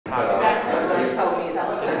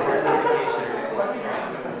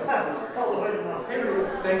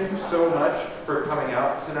so much for coming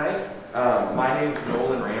out tonight. My name is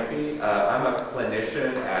Nolan Rampy. I'm a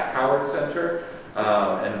clinician at Howard Center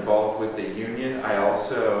and involved with the union. I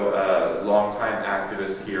also a longtime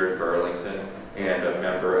activist here in Burlington and a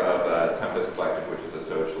member of Tempest Collective, which is a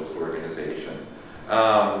socialist organization.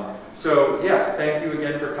 So yeah, thank you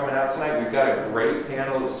again for coming out tonight. We've got a great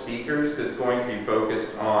panel of speakers that's going to be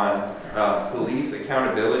focused on police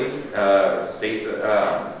accountability,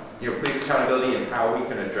 police accountability and how we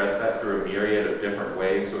can address that through a myriad of different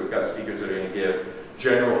ways. So we've got speakers that are going to give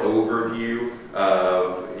general overview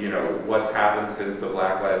of what's happened since the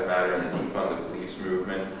Black Lives Matter and the defund the police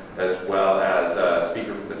movement, as well as a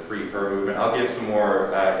speaker from the Free Her movement. I'll give some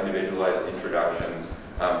more individualized introductions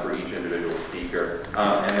for each individual speaker,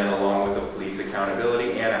 and then along with the police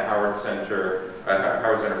accountability and a Howard Center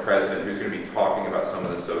president who's going to be talking about some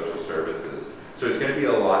of the social services. So there's going to be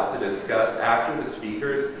a lot to discuss. After the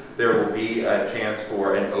speakers, there will be a chance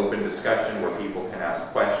for an open discussion where people can ask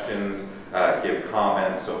questions, give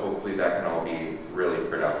comments, so hopefully that can all be really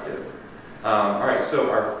productive. All right, so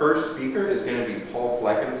our first speaker is going to be Paul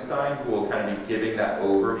Fleckenstein, who will kind of be giving that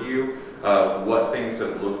overview of what things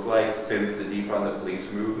have looked like since the defund the police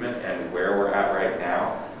movement and where we're at right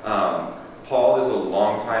now. Paul is a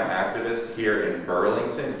longtime activist here in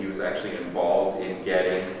Burlington. He was actually involved in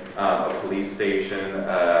getting a police station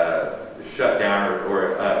shut down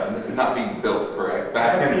or not being built, correct?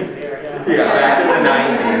 Back in the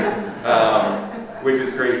 90s, which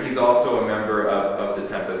is great. He's also a member of the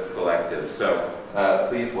Tempest Collective. So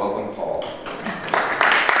please welcome Paul.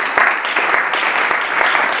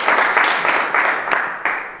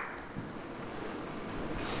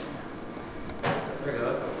 There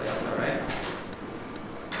goes. Hopefully that's all right.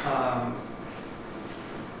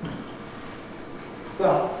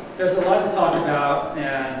 Well, there's a lot to talk about,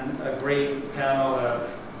 and a great panel of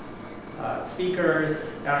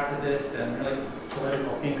speakers, activists, and really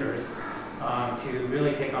political thinkers to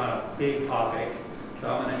really take on a big topic. So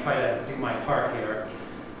I'm going to try to do my part here.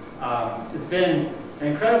 It's been an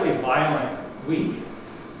incredibly violent week.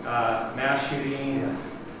 Mass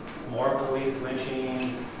shootings, more police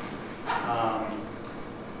lynchings,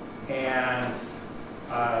 and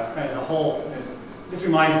kind of the whole, this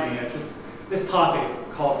reminds me of just, this topic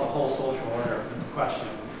calls the whole social order into question,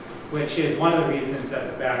 which is one of the reasons that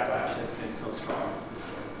the backlash has been so strong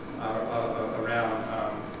around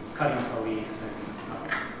cutting police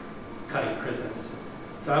and cutting prisons.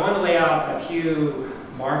 So I want to lay out a few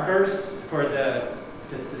markers for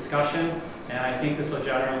this discussion, and I think this will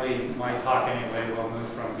generally, my talk anyway, will move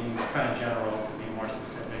from being kind of general to being more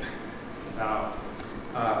specific about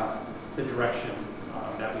the direction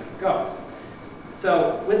that we could go.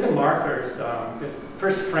 So with the markers, this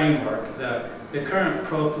first framework, the current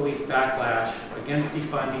pro-police backlash against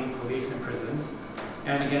defunding police and prisons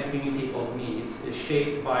and against meeting people's needs is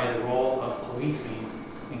shaped by the role of policing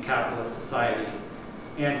in capitalist society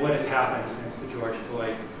and what has happened since the George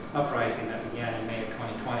Floyd uprising that began in May of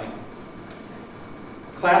 2020.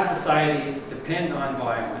 Class societies depend on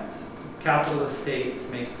violence. Capitalist states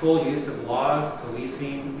make full use of laws,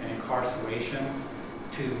 policing, and incarceration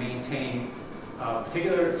to maintain a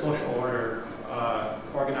particular social order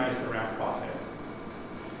organized around profit.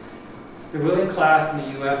 The ruling class in the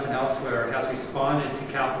US and elsewhere has responded to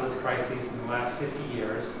capitalist crises in the last 50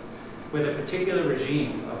 years with a particular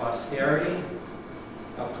regime of austerity,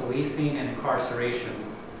 of policing and incarceration,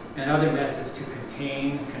 and other methods to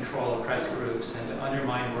contain and control oppressed groups and to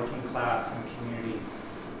undermine working class and community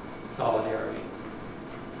solidarity.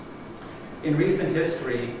 In recent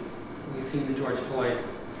history, we've seen the George Floyd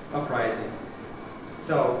uprising.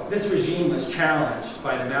 So this regime was challenged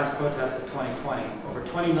by the mass protests of 2020. Over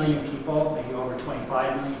 20 million people, maybe over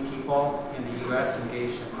 25 million people in the US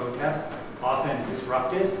engaged in protest, often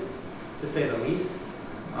disruptive, to say the least,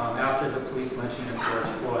 after the police lynching of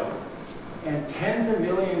George Floyd. And tens of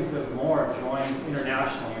millions of more joined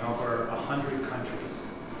internationally in over 100 countries.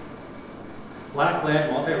 Black-led,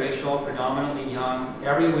 multiracial, predominantly young,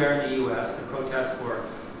 everywhere in the US, the protests were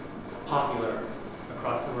popular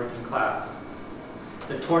across the working class.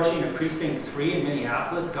 The torching of Precinct 3 in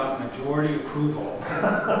Minneapolis got majority approval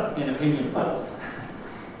in opinion polls.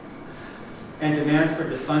 And demands for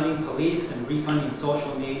defunding police and refunding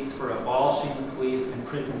social needs for abolishing the police and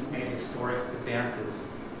prisons made historic advances.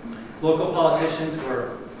 Local politicians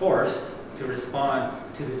were forced to respond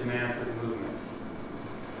to the demands of the movements.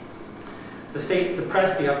 The state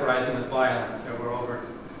suppressed the uprising with violence. There were over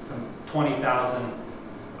some 20,000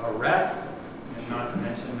 arrests, and not to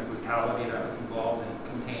mention the brutality that was involved in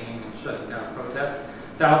containing and shutting down protests.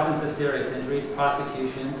 Thousands of serious injuries,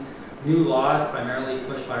 prosecutions, new laws primarily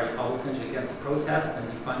pushed by Republicans against protests and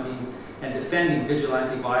defending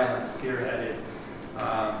vigilante violence spearheaded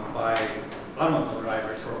by automobile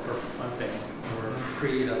drivers, who, for one thing, were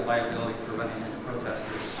freed of liability for running into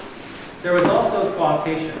protesters. There was also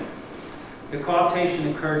co-optation. The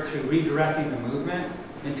co-optation occurred through redirecting the movement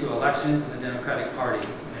into elections in the Democratic Party.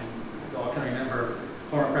 And you all can remember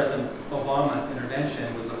former President Obama's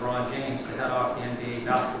intervention with LeBron James to head off the NBA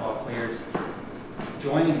basketball players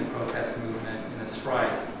joining the protest movement in a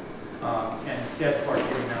strike, and instead part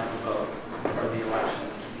getting out the vote for the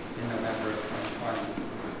elections in November of 2020.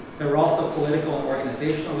 There were also political and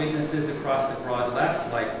organizational weaknesses across the broad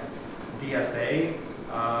left, like DSA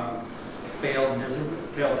failed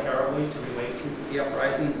terribly to relate to the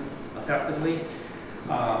uprising effectively,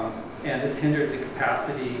 and this hindered the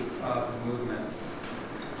capacity of the movement.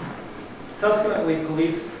 Subsequently,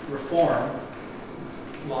 police reform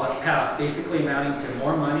laws passed, basically amounting to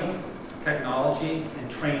more money, technology,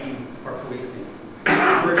 and training for policing.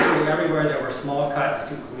 Virtually everywhere there were small cuts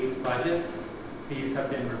to police budgets, these have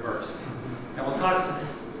been reversed. And we'll talk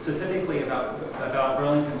specifically about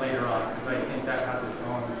Burlington later on, because I think that has its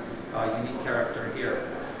own unique character here.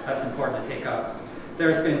 That's important to take up.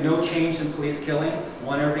 There's been no change in police killings,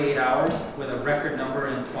 1 every 8 hours, with a record number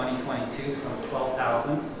in 2022, some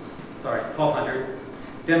 1,200.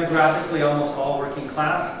 Demographically, almost all working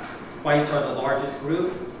class. Whites are the largest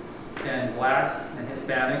group, and blacks and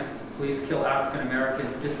Hispanics. Police kill African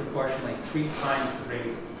Americans disproportionately 3 times the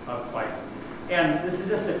rate of whites. And this is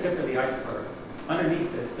just the tip of the iceberg.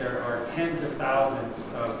 Underneath this, there are tens of thousands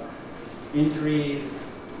of injuries,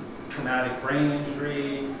 traumatic brain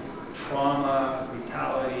injury, trauma,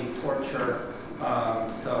 brutality, torture.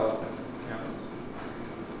 So, you know,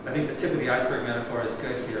 I think the tip of the iceberg metaphor is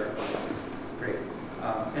good here. Great.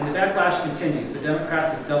 And the backlash continues. The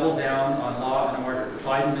Democrats have doubled down on law and order. The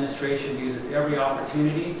Biden administration uses every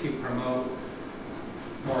opportunity to promote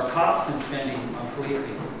more cops and spending on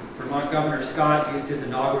policing. Vermont Governor Scott used his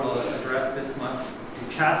inaugural address this month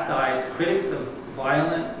to chastise critics of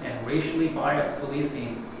violent and racially biased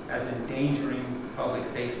policing as endangering public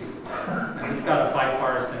safety. And this got a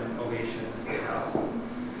bipartisan ovation in the State House.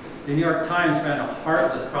 The New York Times ran a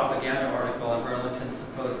heartless propaganda article on Burlington's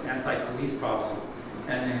supposed anti-police problem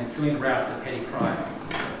and the ensuing raft of petty crime.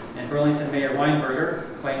 And Burlington Mayor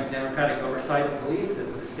Weinberger claims democratic oversight of police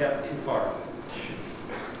is a step too far.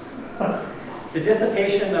 The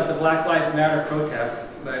dissipation of the Black Lives Matter protests,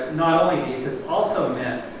 but not only these, has also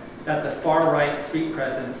meant that the far-right street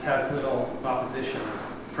presence has little opposition.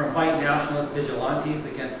 From white nationalist vigilantes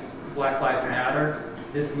against Black Lives Matter,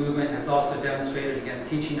 this movement has also demonstrated against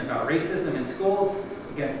teaching about racism in schools,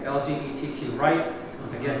 against LGBTQ rights,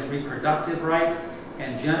 against reproductive rights,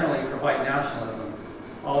 and generally for white nationalism,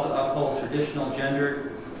 all to uphold traditional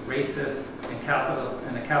gendered, racist,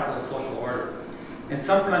 and a capitalist social order. In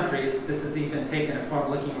some countries, this has even taken a form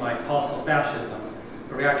looking like fossil fascism,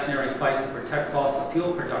 a reactionary fight to protect fossil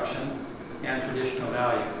fuel production and traditional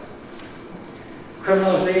values.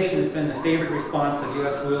 Criminalization has been the favorite response of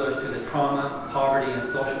U.S. rulers to the trauma, poverty, and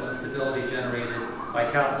social instability generated by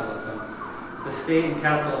capitalism. The state and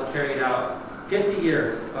capital have carried out 50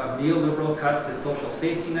 years of neoliberal cuts to social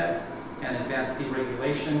safety nets and advanced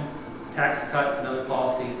deregulation, tax cuts, and other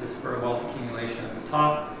policies to spur wealth accumulation at the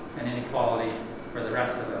top and inequality for the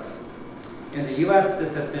rest of us. In the U.S.,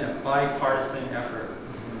 this has been a bipartisan effort.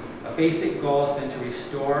 A basic goal has been to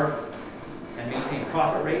restore and maintain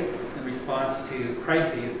profit rates in response to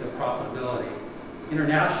crises of profitability.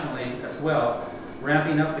 Internationally as well,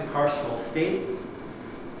 ramping up the carceral state,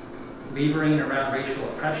 levering around racial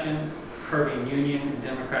oppression, curbing union and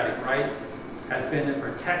democratic rights has been the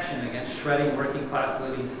protection against shredding working class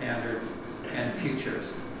living standards and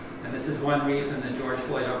futures. And this is one reason the George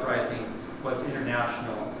Floyd uprising was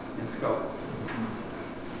international in scope.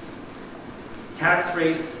 Tax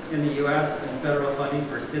rates in the U.S. and federal funding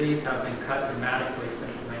for cities have been cut dramatically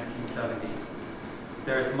since the 1970s.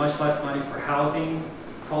 There is much less money for housing,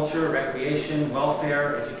 culture, recreation,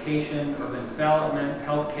 welfare, education, urban development,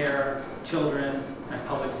 healthcare, children, and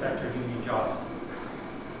public sector union jobs.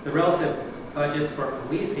 The relative budgets for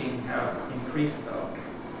policing have increased, though.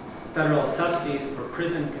 Federal subsidies for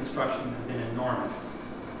prison construction have been enormous.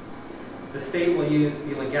 The state will use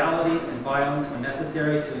illegality and violence when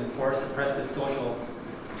necessary to enforce an oppressive social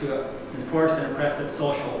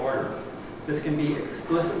order. This can be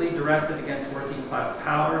explicitly directed against working class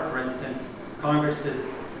power. For instance, Congress's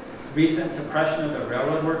recent suppression of the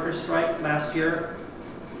railroad workers' strike last year.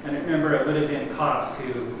 And remember, it would have been cops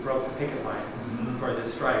who broke the picket lines for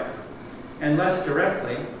this strike. And less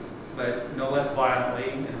directly, but no less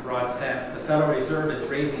violently in a broad sense. The Federal Reserve is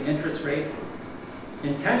raising interest rates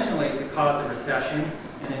intentionally to cause a recession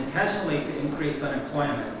and intentionally to increase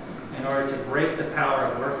unemployment in order to break the power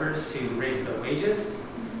of workers to raise their wages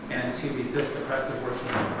and to resist oppressive working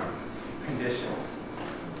conditions.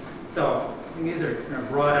 So these are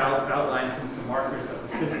broad outlines and some markers of the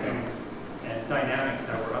system and dynamics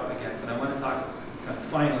that we're up against. And I want to talk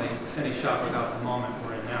finally finish up about the moment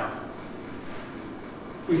we're in now.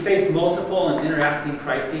 We face multiple and interacting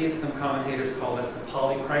crises. Some commentators call this the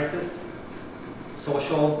polycrisis: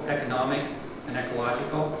 social, economic, and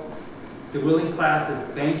ecological. The ruling class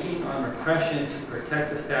is banking on repression to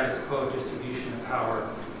protect the status quo distribution of power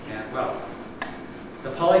and wealth.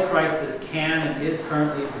 The polycrisis can and is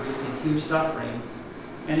currently producing huge suffering,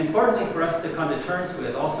 and importantly for us to come to terms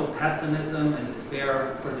with, also pessimism and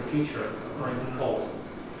despair for the future, according to polls.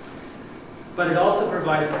 But it also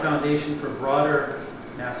provides a foundation for broader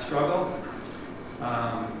mass struggle.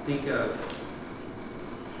 Think of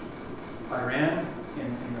Iran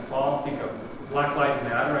in the fall. Think of Black Lives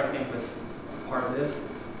Matter, I think, was part of this.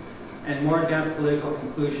 And more advanced political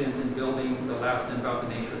conclusions in building the left and about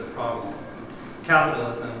the nature of the problem.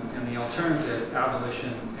 Capitalism and the alternative,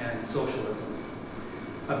 abolition and socialism.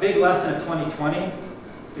 A big lesson of 2020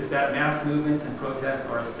 is that mass movements and protests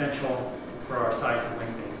are essential for our side to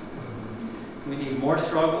win things. We need more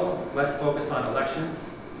struggle, less focus on elections,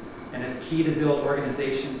 and it's key to build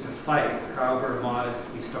organizations to fight, however modest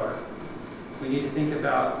we start. We need to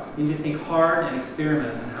think hard and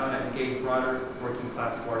experiment on how to engage broader working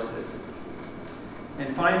class forces.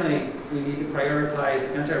 And finally, we need to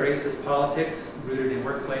prioritize anti-racist politics rooted in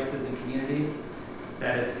workplaces and communities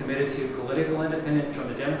that is committed to political independence from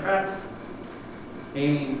the Democrats,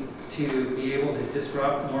 aiming to be able to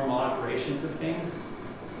disrupt normal operations of things,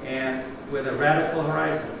 and with a radical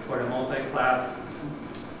horizon toward a multi-class,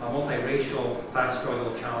 multi-racial class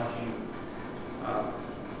struggle challenging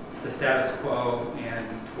the status quo and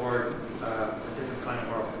toward a different kind of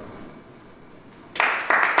world.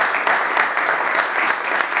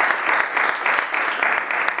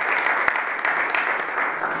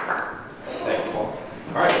 Thanks, Paul.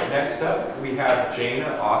 All right, next up we have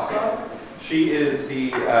Jayna Asaf. She is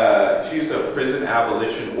she's a prison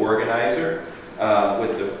abolition organizer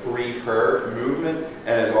with the Free Her movement,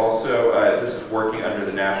 and is also this is working under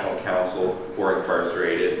the National Council for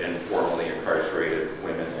Incarcerated and Formerly Incarcerated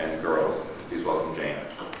Women and Girls. Please welcome Jayna.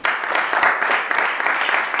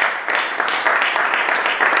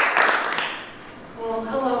 Well,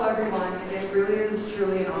 hello everyone. It really is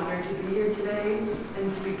truly an honor to be here today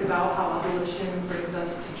and speak about how abolition brings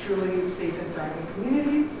us to truly safe and thriving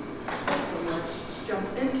communities. So let's just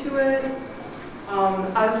jump into it.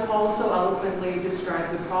 As Paul so eloquently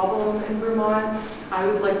described the problem in Vermont, I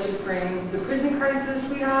would like to frame the prison crisis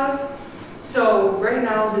we have. So right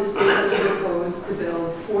now, the state has proposed to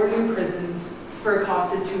build 4 new prisons for a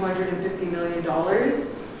cost of $250 million.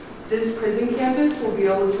 This prison campus will be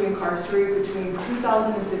able to incarcerate between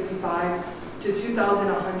 2,055 to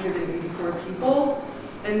 2,184 people,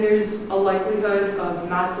 and there's a likelihood of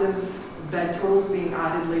massive bed totals being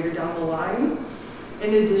added later down the line.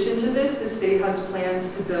 In addition to this, the state has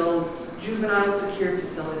plans to build juvenile secure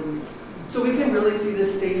facilities. So we can really see the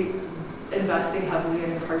state investing heavily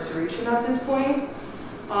in incarceration at this point.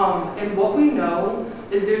 And what we know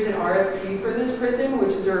is there's an RFP for this prison,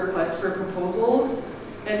 which is a request for proposals.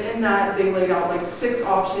 And in that, they laid out like 6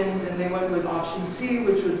 options, and they went with option C,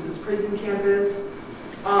 which was this prison campus.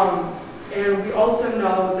 And we also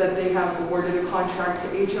know that they have awarded a contract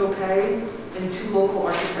to HOK and 2 local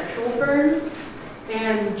architectural firms.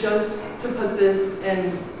 And just to put this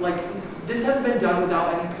in, like, this has been done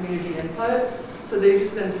without any community input, so they've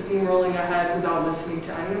just been steamrolling ahead without listening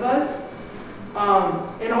to any of us.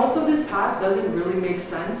 And also this path doesn't really make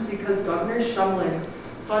sense because Governor Shumlin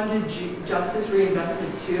funded Justice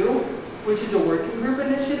Reinvestment 2, which is a working group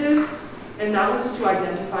initiative, and that was to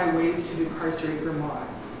identify ways to decarcerate Vermont.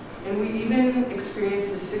 And we even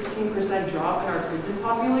experienced a 16% drop in our prison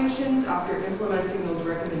populations after implementing those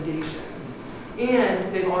recommendations.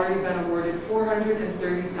 And they've already been awarded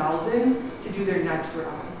 $430,000 to do their next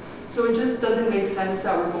round. So it just doesn't make sense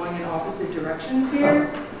that we're going in opposite directions here.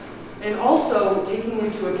 And also taking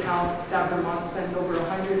into account that Vermont spends over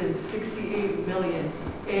 $168 million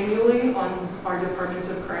annually on our departments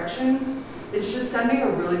of corrections, it's just sending a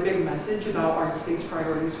really big message about our state's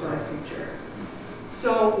priorities for our future.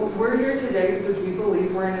 So we're here today because we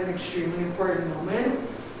believe we're in an extremely important moment.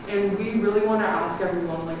 And we really want to ask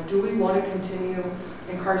everyone, like, do we want to continue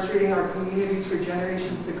incarcerating our communities for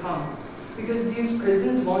generations to come? Because these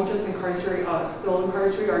prisons won't just incarcerate us, they'll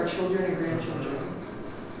incarcerate our children and grandchildren.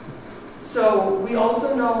 So we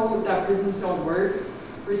also know that prisons don't work.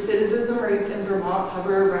 Recidivism rates in Vermont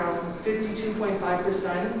hover around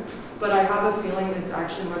 52.5%, but I have a feeling it's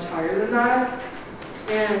actually much higher than that.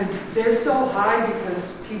 And they're so high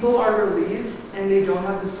because people are released and they don't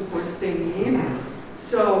have the supports they need.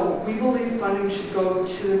 So we believe funding should go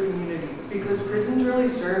to the community because prisons really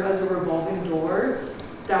serve as a revolving door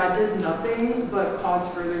that does nothing but cause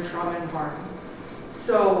further trauma and harm.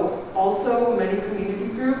 So also many community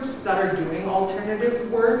groups that are doing alternative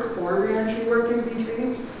work or reentry work in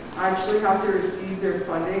BJ actually have to receive their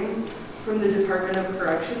funding from the Department of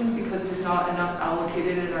Corrections because there's not enough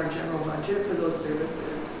allocated in our general budget for those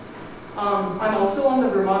services. I'm also on the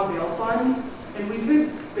Vermont Bail Fund, and we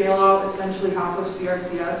could bail out essentially half of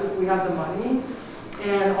CRCF if we have the money.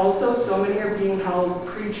 And also so many are being held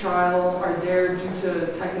pre-trial, are there due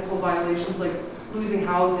to technical violations like losing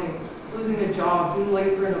housing, losing a job, being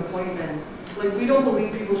late for an appointment. Like, we don't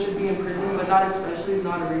believe people should be in prison, but that especially is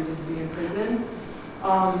not a reason to be in prison.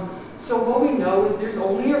 So what we know is there's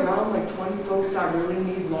only around like 20 folks that really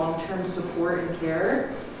need long-term support and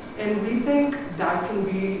care. And we think that can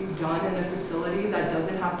be done in a facility that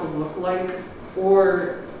doesn't have to look like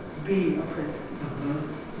or be a prison.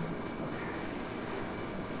 Okay.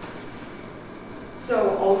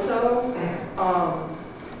 So also,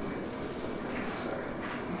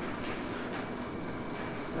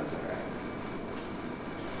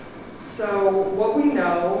 so what we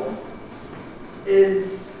know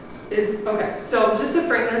is, okay, so just to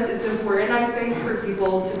frame this, it's important, I think, for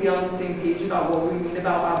people to be on the same page about what we mean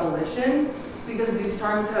about abolition, because these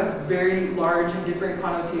terms have very large and different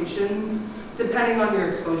connotations depending on your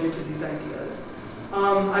exposure to these ideas.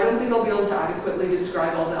 I don't think I'll be able to adequately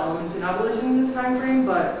describe all the elements in abolition in this time frame,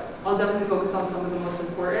 but I'll definitely focus on some of the most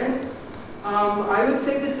important. I would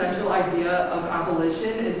say the central idea of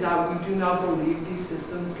abolition is that we do not believe these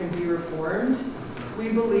systems can be reformed. We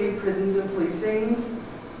believe prisons and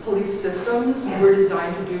police systems were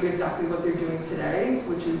designed to do exactly what they're doing today,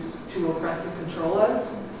 which is to oppress and control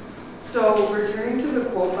us. So returning to the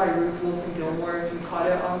quote by Ruth Wilson Gilmore, if you caught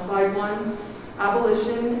it on slide 1,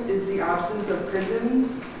 abolition is the absence of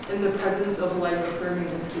prisons and the presence of life-affirming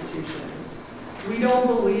institutions. We don't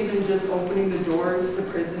believe in just opening the doors to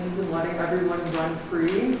prisons and letting everyone run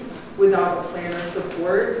free without a plan or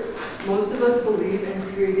support. Most of us believe in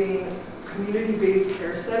creating community-based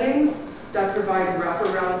care settings that provide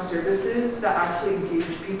wraparound services that actually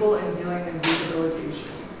engage people in healing and rehabilitation.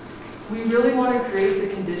 We really want to create the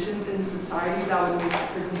conditions in society that would make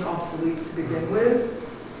prisons obsolete to begin with.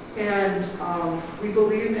 And we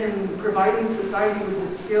believe in providing society with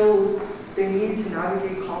the skills they need to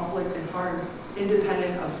navigate conflict and harm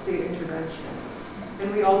independent of state intervention.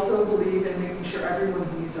 And we also believe in making sure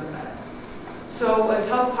everyone's needs are met. So a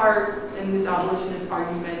tough part in this abolitionist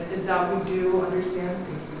argument is that we do understand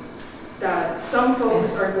that some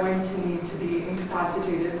folks are going to need to be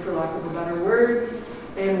incapacitated, for lack of a better word,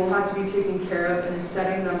 and will have to be taken care of in a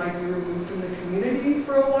setting that might be removed from the community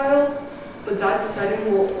for a while, but that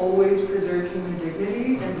setting will always preserve human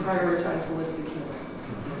dignity and prioritize holistic healing.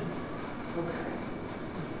 Okay.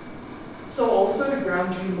 So also to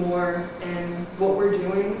ground you more in what we're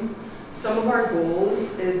doing, some of our goals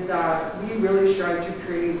is that we really strive to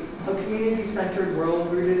create a community-centered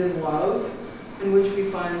world rooted in love, in which we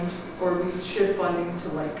fund or we shift funding to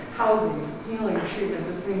like housing, healing, treatment,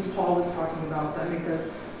 the things Paul was talking about that make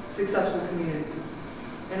us successful communities.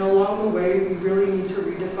 And along the way, we really need to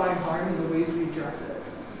redefine harm in the ways we address it.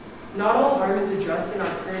 Not all harm is addressed in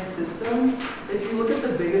our current system. If you look at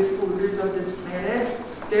the biggest polluters of this planet,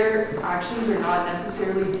 their actions are not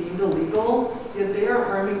necessarily deemed illegal, yet they are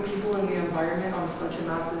harming people in the environment on such a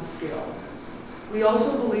massive scale. We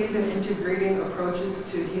also believe in integrating approaches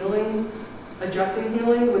to healing, addressing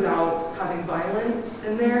healing without having violence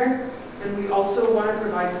in there. And we also want to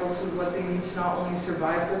provide folks with what they need to not only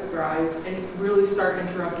survive but thrive and really start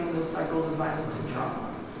interrupting those cycles of violence and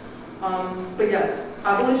trauma. But yes,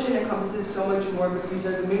 abolition encompasses so much more, but these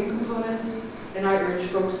are the main components. And I urge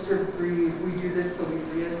folks to read We Do This Till We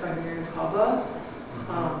Free Us by Miriam Kaba.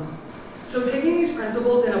 So taking these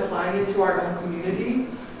principles and applying it to our own community,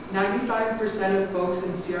 95% of folks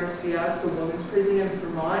in CRCF, the women's prison in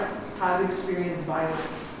Vermont, have experienced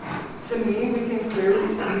violence. To me, we can clearly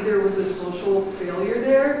see there was a social failure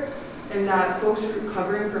there, and that folks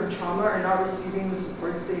recovering from trauma are not receiving the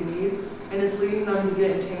supports they need, and it's leading them to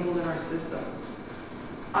get entangled in our systems.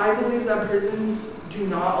 I believe that prisons do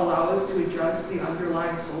not allow us to address the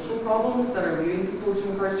underlying social problems that are leading people to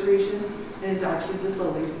incarceration, and it's actually just a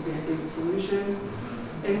lazy band-aid solution.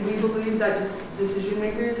 And we believe that decision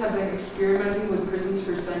makers have been experimenting with prisons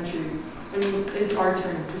for centuries and it's our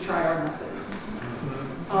turn to try our methods.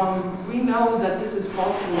 We know that this is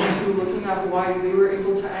possible through looking at Hawaii. They were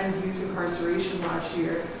able to end youth incarceration last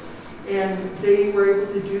year, and they were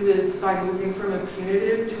able to do this by moving from a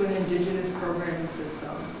punitive to an indigenous programming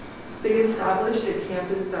system. They established a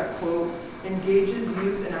campus that, quote, engages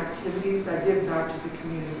youth in activities that give back to the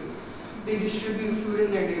community. They distribute food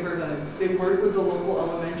in their neighborhoods. They work with the local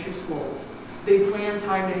elementary schools. They plan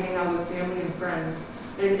time to hang out with family and friends.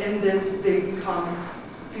 And in this, they become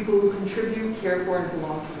people who contribute, care for, and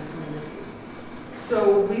belong to the community.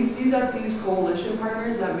 So we see that these coalition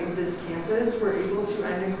partners that made this campus were able to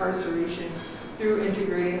end incarceration through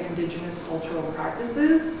integrating indigenous cultural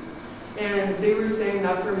practices. And they were saying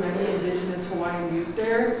that for many indigenous Hawaiian youth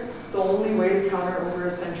there, the only way to counter over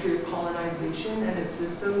a century of colonization and its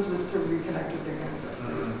systems was to reconnect with their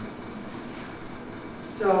ancestors.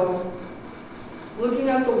 So, looking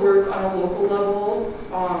at the work on a local level,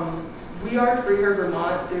 we are Free Hair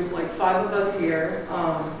Vermont. There's like 5 of us here.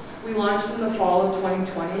 We launched in the fall of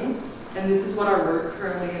 2020, and this is what our work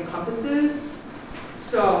currently encompasses.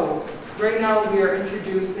 So, right now we are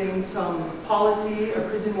introducing some policy, a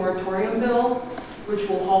prison moratorium bill, which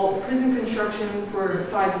will halt prison construction for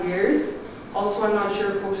 5 years. Also, I'm not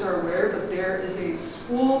sure if folks are aware, but there is a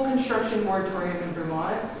school construction moratorium in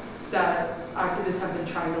Vermont that activists have been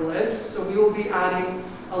trying to lift. So we will be adding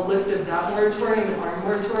a lift of that moratorium and our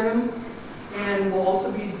moratorium. And we'll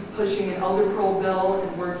also be pushing an elder parole bill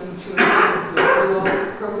and working to improve the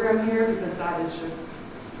furlough program here, because that is just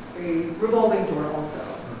a revolving door also.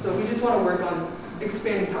 So we just want to work on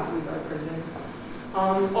expanding pathways out of prison.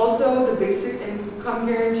 Also, the basic income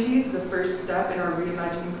guarantee is the first step in our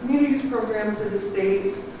Reimagining Communities program for the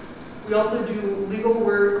state. We also do legal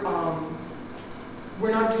work.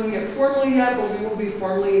 We're not doing it formally yet, but we will be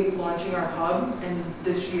formally launching our hub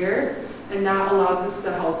this year. And that allows us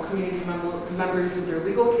to help community members with their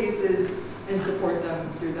legal cases and support them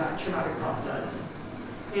through that traumatic process.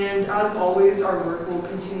 And as always, our work will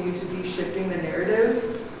continue to be shifting the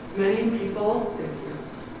narrative. Many people,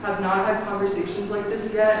 have not had conversations like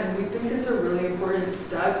this yet, and we think it's a really important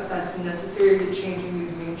step that's necessary to changing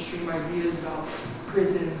these mainstream ideas about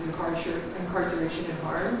prisons, incarceration, and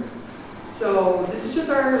harm. So this is just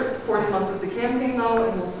our 4th month of the campaign now,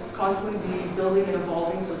 and we'll constantly be building and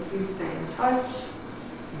evolving, so please stay in touch.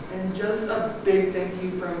 And just a big thank you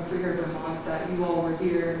from Free Hair Vermont that you all were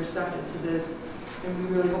here and receptive to this, and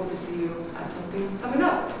we really hope to see you at something coming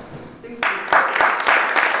up. Thank you.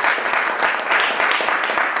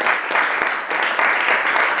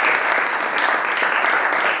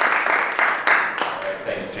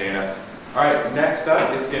 All right, next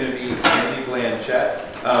up is going to be Andy Blanchette.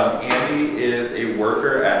 Andy is a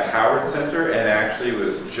worker at Howard Center and actually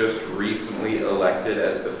was just recently elected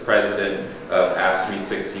as the president of AFSCME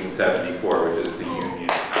 1674, which is the union.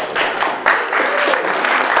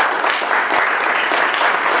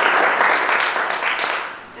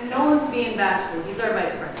 And no one's being bashful. He's our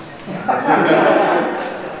vice president.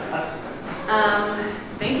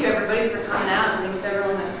 Thank you, everybody, for coming out, and thanks to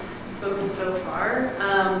everyone that's spoken so far.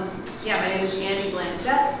 Yeah, my name is Andy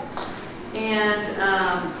Blanchette, and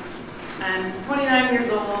I'm 29 years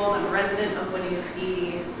old. I'm a resident of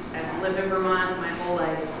Winooski. I've lived in Vermont my whole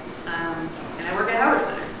life, and I work at Howard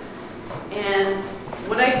Center. And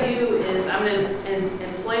what I do is I'm an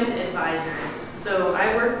employment advisor. So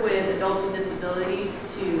I work with adults with disabilities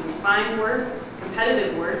to find work,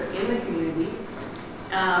 competitive work in the community,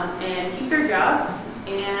 and keep their jobs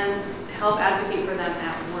and help advocate for them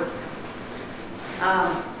at work.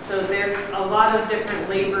 So there's a lot of different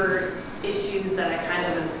labor issues that I kind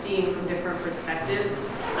of am seeing from different perspectives.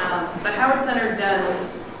 But Howard Center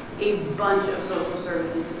does a bunch of social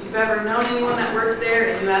services. If you've ever known anyone that works there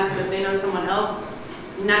and you ask them if they know someone else,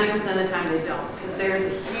 90% of the time they don't, because there's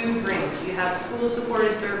a huge range. You have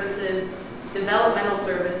school-supported services, developmental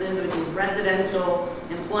services, which is residential,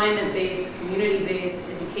 employment-based, community-based,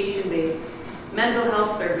 education-based, mental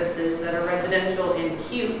health services that are residential and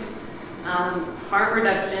acute, harm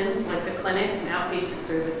reduction, like the clinic and outpatient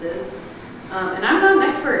services. And I'm not an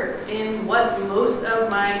expert in what most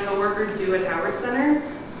of my coworkers do at Howard Center,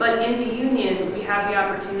 but in the union, we have the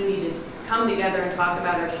opportunity to come together and talk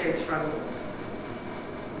about our shared struggles.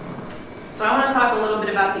 So I want to talk a little bit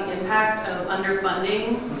about the impact of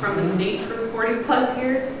underfunding from the state for 40 plus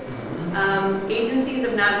years. Agencies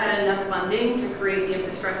have not had enough funding to create the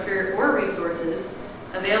infrastructure or resources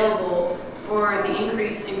available for the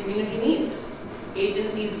increase in community needs.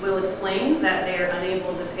 Agencies will explain that they are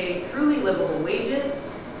unable to pay truly livable wages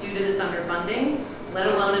due to this underfunding, let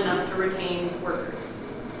alone enough to retain workers.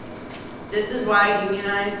 This is why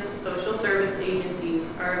unionized social service agencies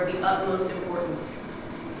are of the utmost importance.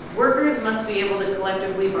 Workers must be able to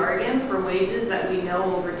collectively bargain for wages that we know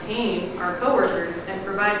will retain our coworkers and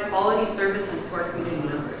provide quality services to our community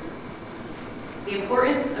members. The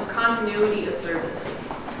importance of continuity of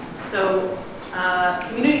services. So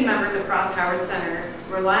community members across Howard Center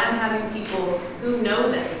rely on having people who know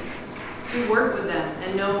them to work with them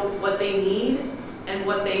and know what they need and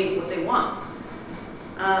what they want.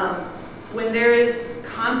 When there is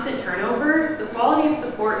constant turnover, the quality of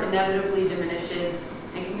support inevitably diminishes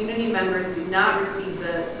and community members do not receive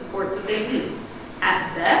the supports that they need.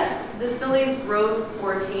 At best, this delays growth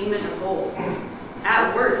or attainment of goals.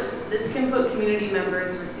 At worst, this can put community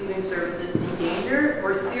members receiving services in danger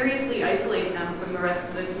or seriously isolate them from the rest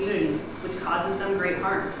of the community, which causes them great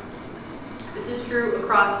harm. This is true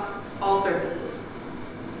across all services.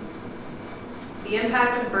 The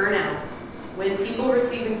impact of burnout. When people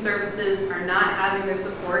receiving services are not having their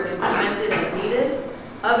support implemented as needed,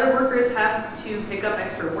 other workers have to pick up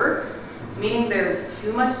extra work, meaning there's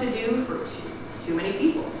too much to do for too many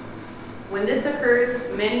people. When this occurs,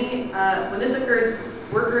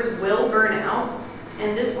 workers will burn out,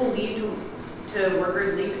 and this will lead to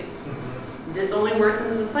workers leaving. This only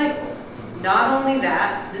worsens the cycle. Not only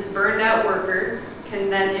that, this burned out worker can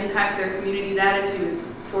then impact their community's attitude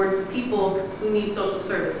towards the people who need social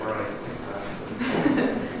services.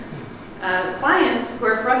 Clients who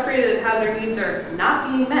are frustrated at how their needs are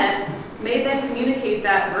not being met may then communicate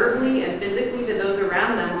that verbally and physically to those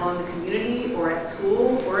around them while in the community or at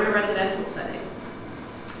school or in a residential setting.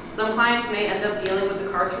 Some clients may end up dealing with the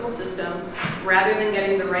carceral system rather than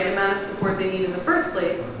getting the right amount of support they need in the first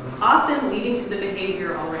place, often leading to the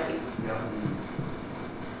behavior already.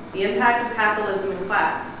 The impact of capitalism and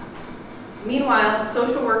class. Meanwhile,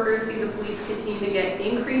 social workers see the police continue to get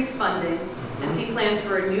increased funding and see plans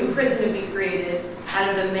for a new prison to be created out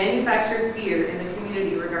of the manufactured fear in the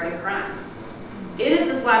community regarding crime. It is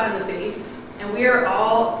a slap in the face, and we are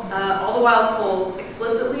all the while told,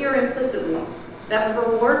 explicitly or implicitly, that the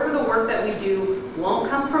reward for the work that we do won't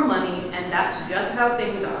come from money, and that's just how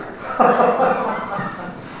things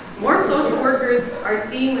are. More social workers are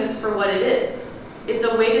seeing this for what it is. It's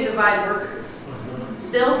a way to divide workers.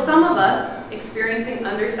 Still, some of us, experiencing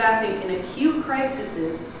understaffing in acute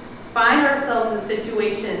crises, find ourselves in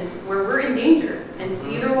situations where we're in danger and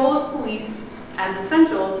see the role of police as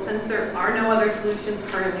essential since there are no other solutions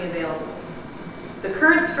currently available. The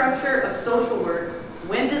current structure of social work,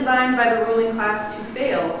 when designed by the ruling class to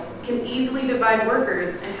fail, can easily divide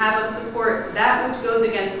workers and have us support that which goes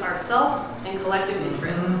against our self and collective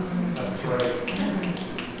interests. That's right.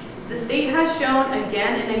 The state has shown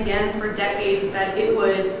again and again for decades that it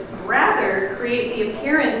would rather create the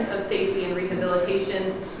appearance of safety and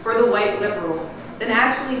rehabilitation for the white liberal than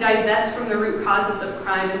actually divest from the root causes of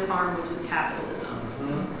crime and harm, which is capitalism.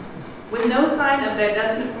 With no sign of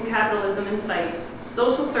divestment from capitalism in sight,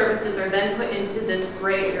 social services are then put into this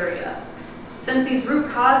gray area. Since these root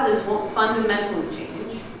causes won't fundamentally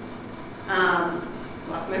change,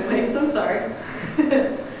 lost my place, I'm sorry.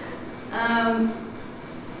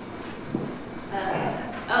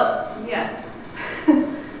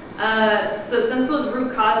 So since those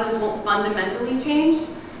root causes won't fundamentally change,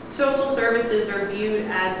 social services are viewed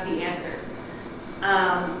as the answer.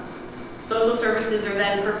 Social services are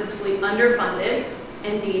then purposefully underfunded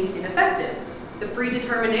and deemed ineffective. The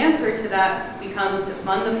predetermined answer to that becomes to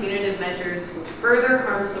fund the punitive measures, which further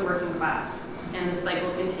harms the working class, and the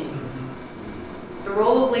cycle continues. The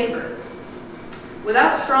role of labor.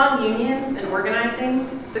 Without strong unions and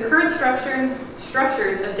organizing, the current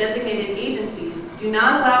structures of designated agencies do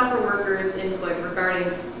not allow for workers' input regarding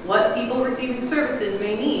what people receiving services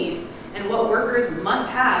may need and what workers must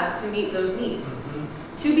have to meet those needs.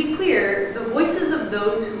 To be clear, the voices of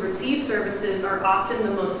those who receive services are often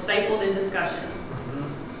the most stifled in discussions.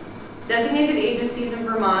 Designated agencies in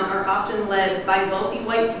Vermont are often led by wealthy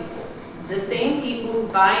white people, the same people who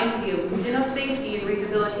buy into the illusion of safety and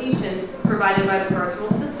rehabilitation provided by the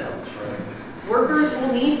carceral system. Workers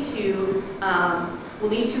will need to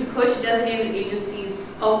push designated agencies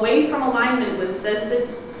away from alignment with said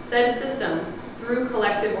systems through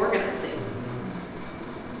collective organizing.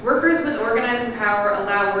 Workers with organizing power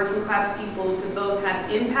allow working class people to both have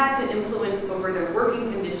impact and influence over their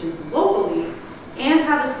working conditions locally and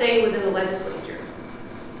have a say within the legislature.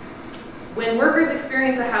 When workers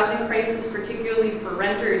experience a housing crisis, particularly for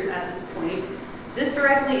renters at this point, this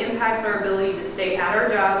directly impacts our ability to stay at our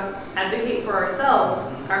jobs, advocate for ourselves,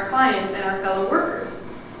 our clients, and our fellow workers,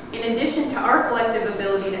 in addition to our collective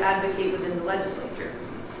ability to advocate within the legislature.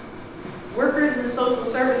 Workers in social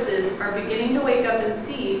services are beginning to wake up and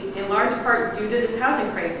see, in large part due to this housing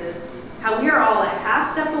crisis, how we are all a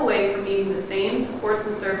half step away from needing the same supports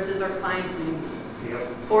and services our clients may need. Yep.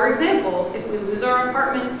 For example, if we lose our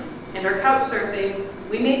apartments and our couch surfing,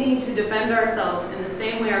 we may need to defend ourselves in the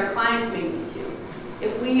same way our clients may need to.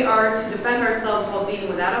 If we are to defend ourselves while being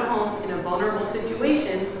without a home in a vulnerable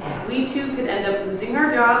situation, we too could end up losing our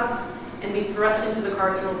jobs and be thrust into the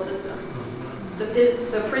carceral system.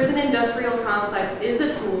 The prison industrial complex is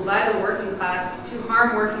a tool by the working class to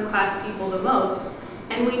harm working class people the most,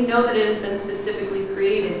 and we know that it has been specifically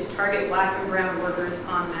created to target black and brown workers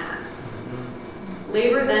en masse.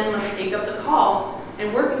 Labor then must take up the call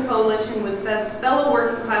and work in coalition with fellow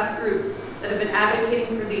working class groups that have been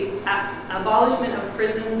advocating for the abolishment of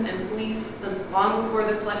prisons and police since long before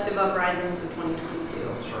the collective uprisings of 2022.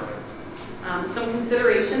 That's right. Some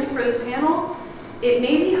considerations for this panel. It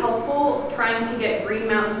may be helpful trying to get Green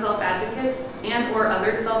Mountain self-advocates and or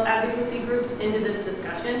other self-advocacy groups into this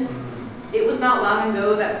discussion. It was not long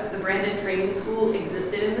ago that the Brandon Training School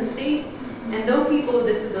existed in the state, and though people with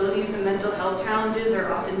disabilities and mental health challenges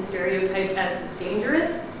are often stereotyped as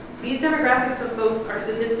dangerous, these demographics of folks are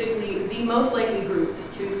statistically the most likely groups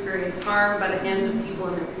to experience harm by the hands of people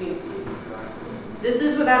in their communities. This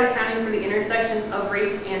is without accounting for the intersections of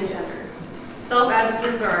race and gender.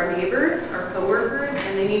 Self-advocates are our neighbors, our coworkers,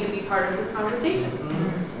 and they need to be part of this conversation.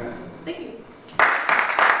 Thank you.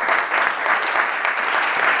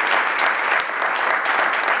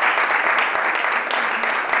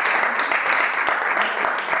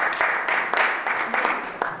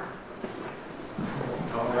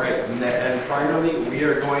 All right, and finally, we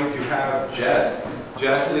are going to have Jess.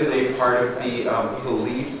 Jess is a part of the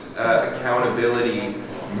police accountability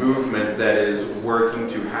movement that is working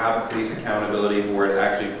to have a police accountability board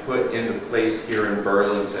actually put into place here in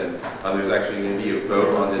Burlington. There's actually going to be a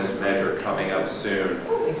vote on this measure coming up soon.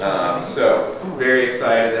 So very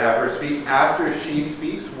excited to have her speak. After she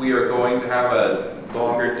speaks, we are going to have a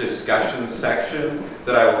longer discussion section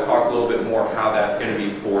that I will talk a little bit more how that's going to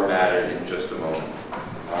be formatted in just a moment.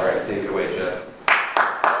 All right, take it away, Jess.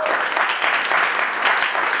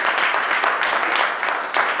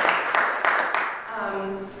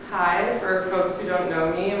 Hi, for folks who don't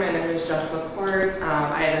know me, my name is Jess Laporte.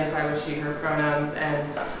 I identify with she, her pronouns,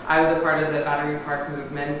 and I was a part of the Battery Park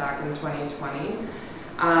movement back in 2020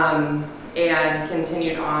 and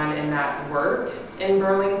continued on in that work in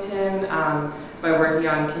Burlington by working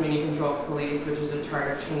on community control of police, which is a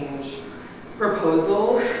charter change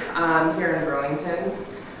proposal here in Burlington.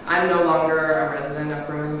 I'm no longer a resident of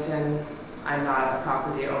Burlington. I'm not a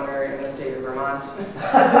property owner in the state of Vermont.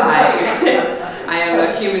 I am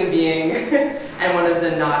a human being and one of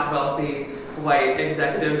the not wealthy white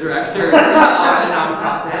executive directors of a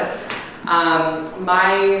nonprofit.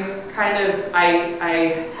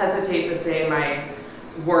 I hesitate to say my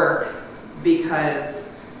work because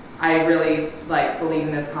I really believe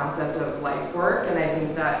in this concept of life work, and I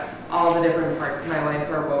think that all the different parts of my life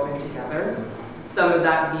are woven together. Some of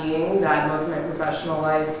that being that most of my professional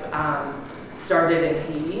life started in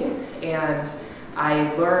Haiti, and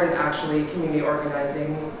I learned actually community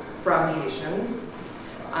organizing from Haitians.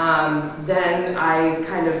 Then I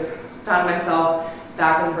kind of found myself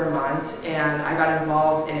back in Vermont, and I got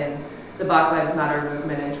involved in the Black Lives Matter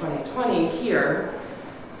movement in 2020 here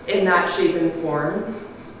in that shape and form,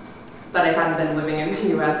 but I hadn't been living in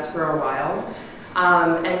the US for a while.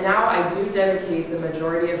 And now I do dedicate the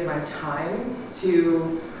majority of my time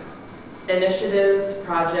to initiatives,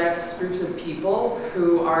 projects, groups of people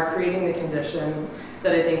who are creating the conditions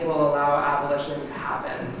that I think will allow abolition to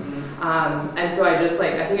happen. And so I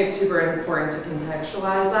think it's super important to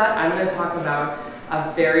contextualize that. I'm going to talk about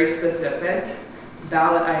a very specific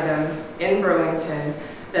ballot item in Burlington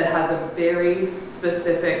that has a very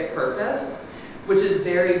specific purpose, which is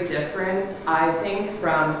very different, I think,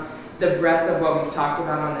 from the breadth of what we've talked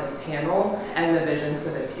about on this panel and the vision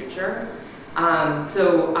for the future.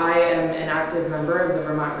 So I am an active member of the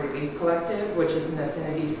Vermont Relief Collective, which is an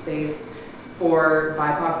affinity space for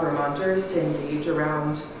BIPOC Vermonters to engage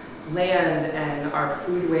around land and our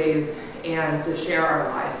foodways and to share our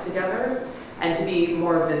lives together and to be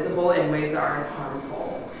more visible in ways that aren't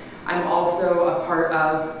harmful. I'm also a part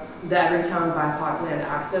of the Everytown BIPOC Land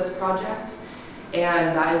Access Project,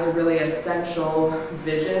 and that is a really essential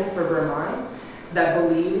vision for Vermont that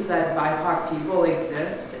believes that BIPOC people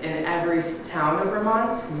exist in every town of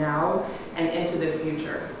Vermont now and into the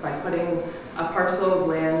future by putting a parcel of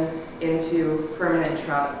land into permanent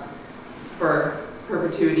trust for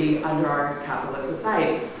perpetuity under our capitalist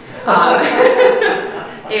society.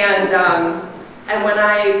 And when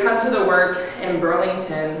I come to the work in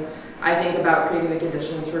Burlington, I think about creating the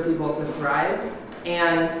conditions for people to thrive.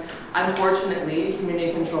 And unfortunately,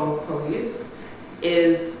 community control of police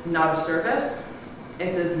is not a service.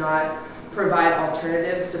 It does not provide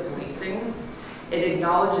alternatives to policing. It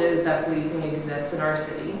acknowledges that policing exists in our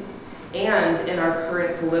city. And in our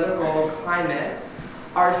current political climate,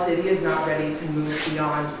 our city is not ready to move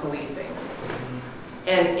beyond policing.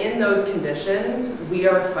 And in those conditions, we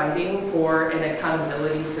are fighting for an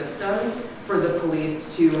accountability system for the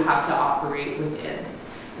police to have to operate within,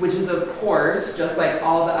 which is, of course, just like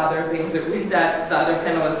all the other things that the other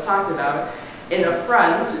panelists talked about, an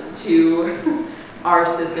affront to our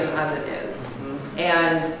system as it is.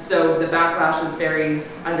 And so the backlash is very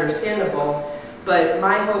understandable, but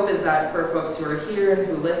my hope is that for folks who are here and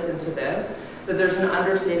who listen to this, that there's an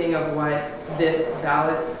understanding of what this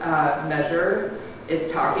ballot measure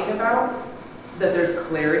is talking about, that there's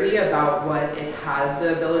clarity about what it has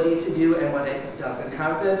the ability to do and what it doesn't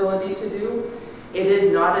have the ability to do. It is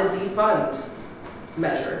not a defund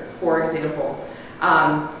measure, for example.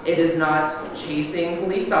 It is not chasing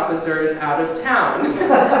police officers out of town.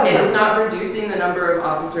 It is not reducing the number of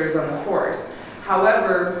officers on the force.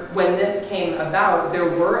 However, when this came about, there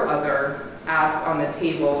were other asks on the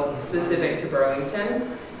table specific to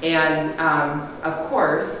Burlington. And of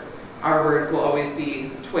course, our words will always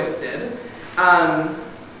be twisted.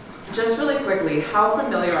 Just really quickly, how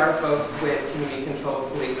familiar are folks with community control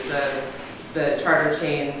of police, the charter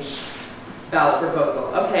change ballot proposal?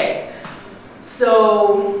 Okay,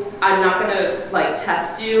 so I'm not gonna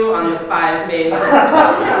test you on the 5 main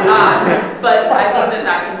principles, but I think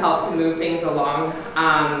that can help to move things along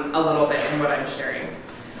a little bit in what I'm sharing.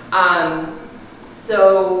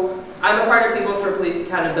 So I'm a part of People for Police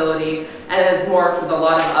Accountability and has morphed with a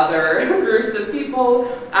lot of other groups of people.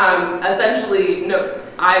 Essentially, no,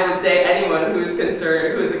 I would say anyone who is a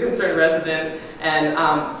concerned resident and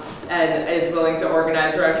is willing to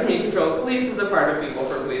organize around community control of police is a part of People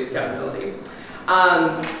for Police Accountability.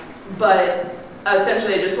 But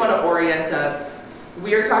essentially, I just want to orient us.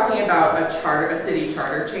 We are talking about a city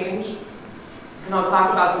charter change, and I'll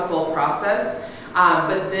talk about the full process.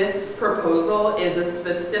 But this proposal is a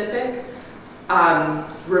specific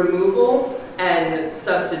removal and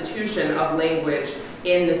substitution of language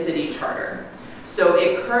in the city charter. So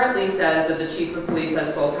it currently says that the chief of police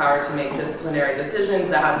has sole power to make disciplinary decisions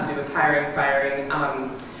that has to do with hiring, firing,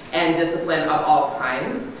 and discipline of all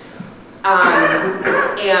kinds.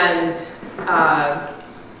 And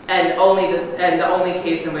the only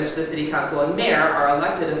case in which the city council and mayor, our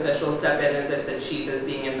elected officials, step in is if the chief is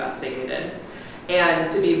being investigated. And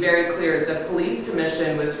to be very clear, the police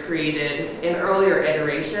commission was created in earlier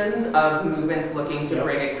iterations of movements looking to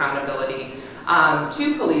bring accountability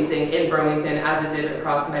to policing in Burlington, as it did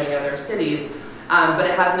across many other cities, but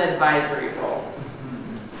it has an advisory role.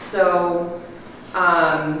 So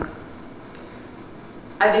I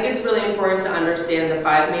think it's really important to understand the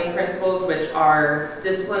 5 main principles, which are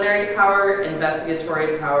disciplinary power,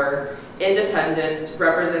 investigatory power, independence,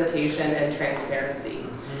 representation, and transparency.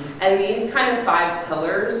 And these kind of 5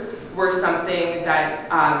 pillars were something that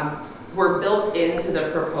were built into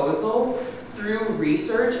the proposal through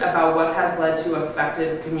research about what has led to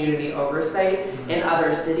effective community oversight in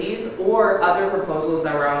other cities or other proposals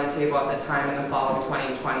that were on the table at the time in the fall of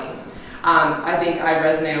 2020. I think I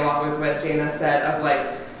resonate a lot with what Jayna said of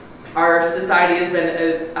our society has been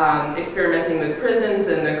experimenting with prisons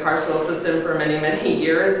and the carceral system for many, many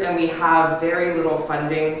years, and we have very little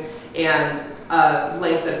funding and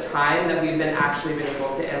length of time that we've actually been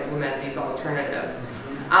able to implement these alternatives.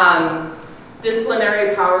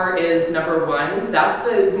 Disciplinary power is number 1. That's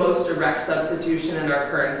the most direct substitution in our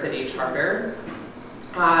current city charter.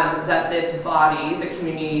 That this body, the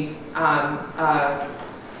Community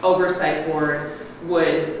Oversight Board,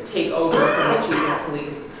 would take over from the chief of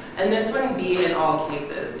police. And this wouldn't be in all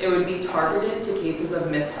cases. It would be targeted to cases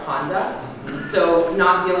of misconduct. So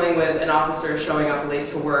not dealing with an officer showing up late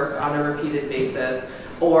to work on a repeated basis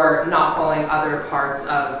or not following other parts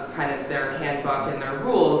of kind of their handbook and their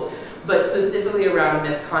rules, but specifically around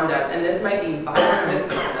misconduct. And this might be violent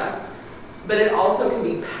misconduct, but it also can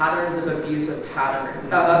be patterns of abuse of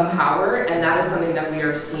power, and that is something that we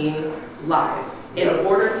are seeing live. In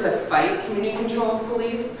order to fight community control of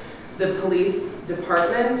police, the police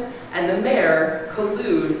department and the mayor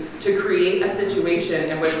collude to create a situation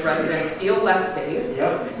in which residents feel less safe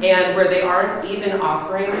and where they aren't even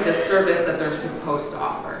offering the service that they're supposed to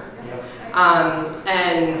offer.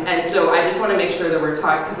 And so I just want to make sure that we're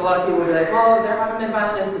talking, because a lot of people will be like, well, there haven't been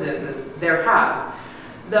violent incidents. There have.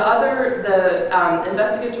 The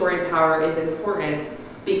investigatory power is important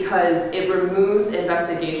because it removes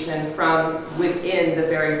investigation from within the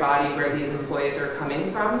very body where these employees are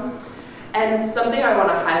coming from. And something I want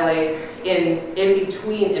to highlight in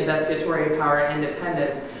between investigatory power and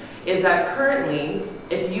independence is that currently,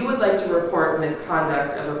 if you would like to report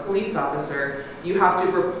misconduct of a police officer, you have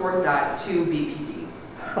to report that to BPD.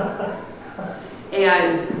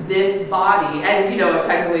 And this body, and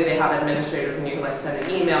technically they have administrators and you can send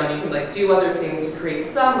an email and you can do other things to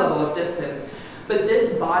create some level of distance, but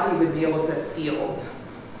this body would be able to field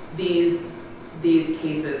these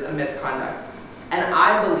cases of misconduct. And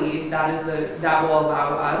I believe that will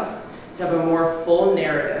allow us to have a more full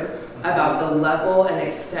narrative about the level and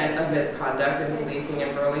extent of misconduct in policing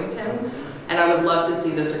in Burlington. And I would love to see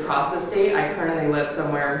this across the state. I currently live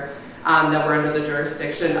somewhere that we're under the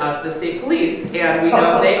jurisdiction of the state police, and we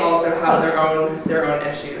know they also have their own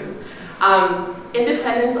issues.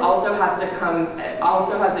 Independence also has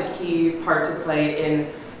a key part to play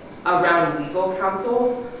in around legal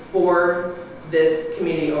counsel for this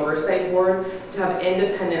community oversight board, to have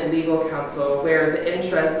independent legal counsel where the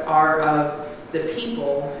interests are of the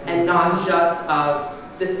people and not just of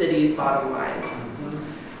the city's bottom line.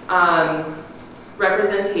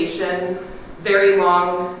 Representation, very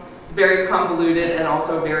long, very convoluted, and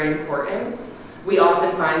also very important. We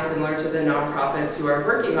often find, similar to the nonprofits who are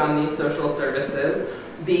working on these social services,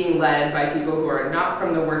 being led by people who are not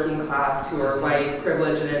from the working class, who are white,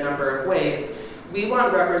 privileged in a number of ways. We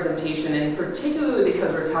want representation, and particularly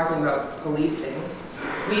because we're talking about policing,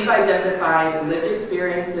 we've identified lived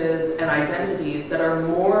experiences and identities that are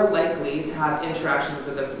more likely to have interactions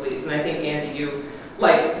with the police. And I think, Andy,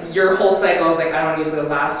 your whole cycle is I don't need to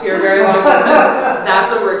last here very long, because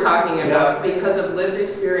that's what we're talking about. Because of lived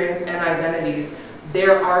experience and identities,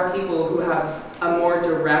 there are people who have a more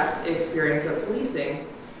direct experience of policing.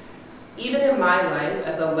 Even in my life,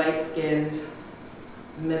 as a light-skinned,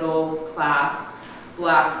 middle-class,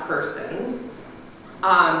 Black person,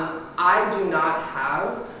 I do not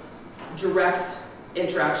have direct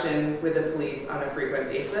interaction with the police on a frequent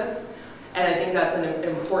basis. And I think that's an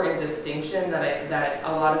important distinction that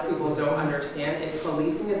a lot of people don't understand, is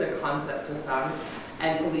policing is a concept to some,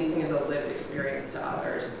 and policing is a lived experience to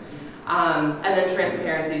others. And then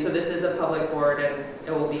transparency, so this is a public board and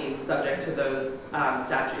it will be subject to those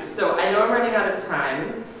statutes. So I know I'm running out of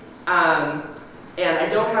time, and I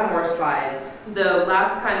don't have more slides. The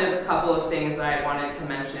last kind of couple of things that I wanted to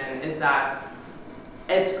mention is that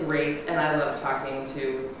it's great, and I love talking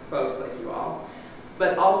to folks like you all.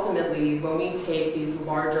 But ultimately, when we take these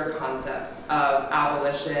larger concepts of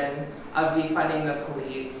abolition, of defunding the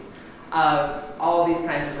police, of all of these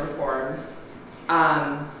kinds of reforms,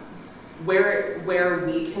 where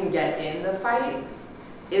we can get in the fight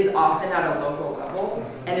is often at a local level,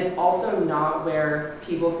 and it's also not where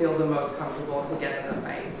people feel the most comfortable to get in the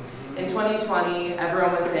fight. In 2020,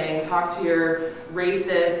 everyone was saying, talk to your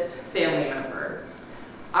racist family member.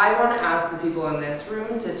 I want to ask the people in this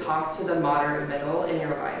room to talk to the moderate middle in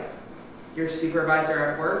your life. Your supervisor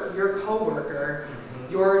at work, your coworker,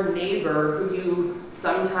 your neighbor who you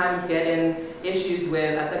sometimes get in issues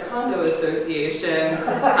with at the condo association,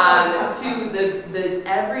 to the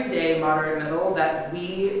everyday moderate middle that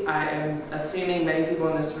I am assuming many people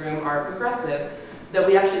in this room are progressive, that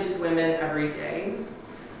we actually swim in every day.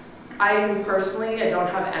 I don't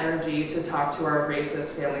have energy to talk to our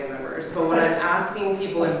racist family members, but what I'm asking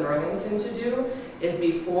people in Burlington to do is,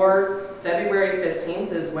 before February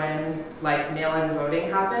 15th is when mail-in voting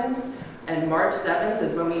happens, and March 7th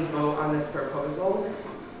is when we vote on this proposal,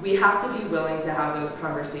 we have to be willing to have those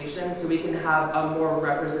conversations so we can have a more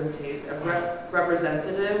representative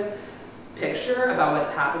picture about what's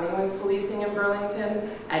happening with policing in Burlington,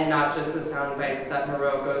 and not just the sound bites that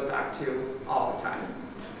Moreau goes back to all the time.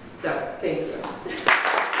 So, thank you.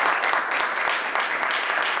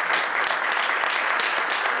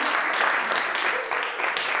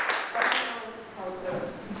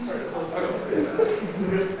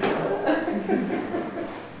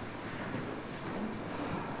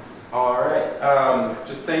 All right,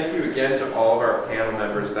 just thank you again to all of our panel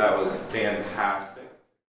members. That was fantastic.